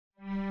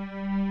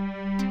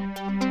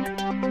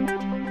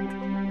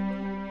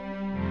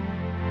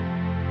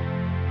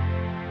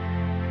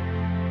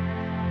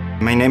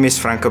My name is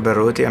Franco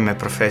Berutti. I'm a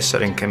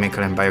professor in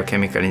chemical and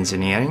biochemical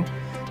engineering,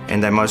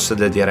 and I'm also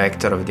the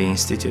director of the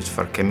Institute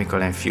for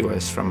Chemical and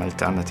Fuels from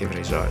Alternative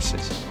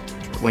Resources.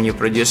 When you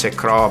produce a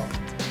crop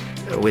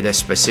with a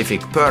specific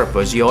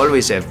purpose, you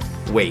always have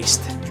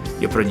waste.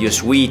 You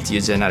produce wheat,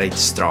 you generate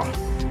straw.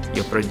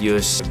 You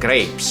produce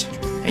grapes,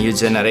 and you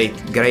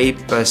generate grape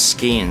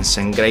skins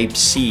and grape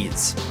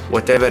seeds.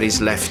 Whatever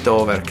is left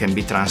over can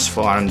be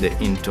transformed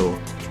into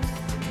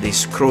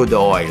these crude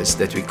oils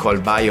that we call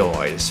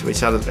bio-oils,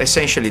 which are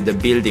essentially the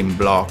building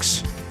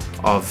blocks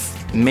of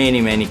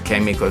many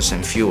chemicals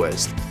and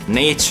fuels.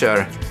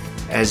 Nature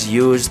has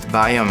used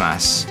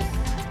biomass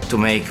to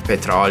make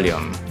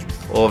petroleum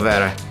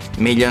over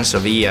millions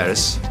of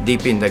years,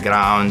 deep in the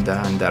ground,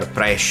 under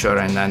pressure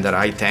and under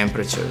high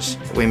temperatures.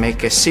 We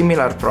make a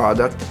similar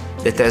product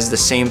that has the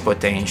same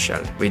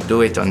potential. We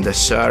do it on the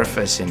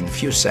surface in a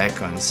few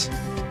seconds.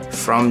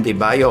 From the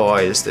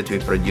bio-oils that we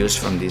produce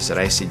from these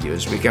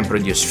residues, we can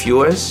produce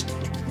fuels,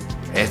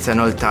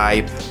 ethanol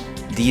type,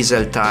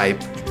 diesel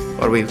type,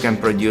 or we can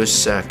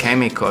produce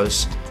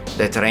chemicals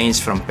that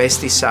range from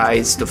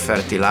pesticides to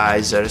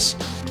fertilizers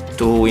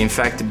to, in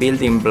fact,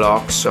 building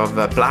blocks of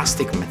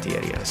plastic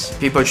materials.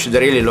 People should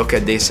really look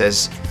at this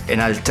as an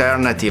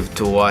alternative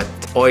to what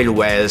oil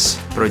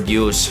wells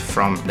produce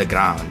from the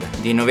ground.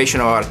 The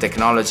innovation of our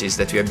technology is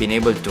that we have been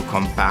able to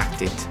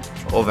compact it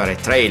over a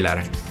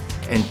trailer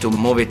and to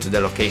move it to the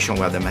location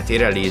where the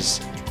material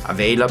is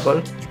available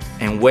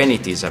and when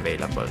it is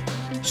available,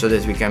 so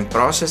that we can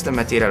process the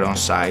material on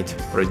site,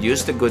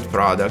 produce the good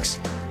products,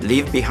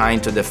 leave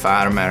behind to the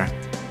farmer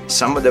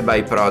some of the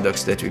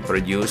byproducts that we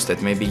produce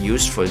that may be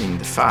useful in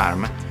the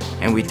farm,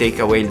 and we take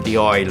away the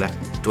oil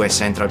to a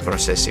central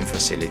processing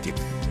facility.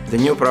 The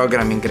new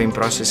program in green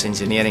process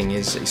engineering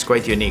is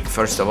quite unique.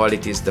 First of all,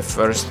 it is the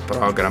first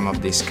program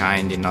of this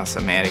kind in North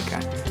America.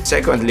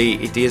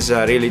 Secondly, it is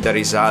really the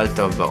result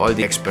of all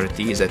the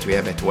expertise that we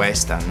have at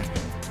Western.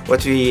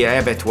 What we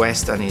have at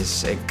Western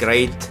is a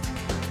great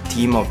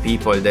team of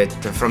people that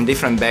from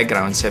different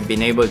backgrounds have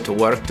been able to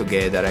work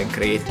together and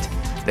create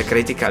the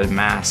critical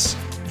mass,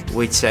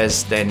 which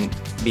has then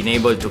been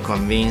able to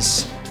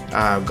convince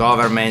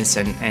governments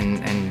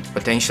and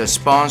potential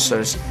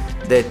sponsors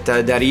that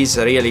there is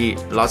really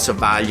lots of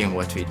value in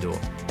what we do.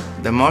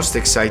 The most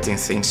exciting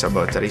things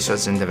about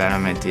research and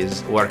development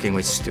is working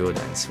with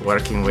students,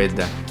 working with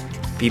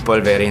people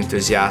very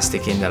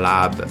enthusiastic in the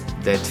lab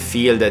that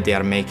feel that they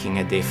are making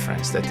a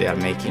difference, that they are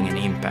making an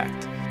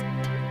impact.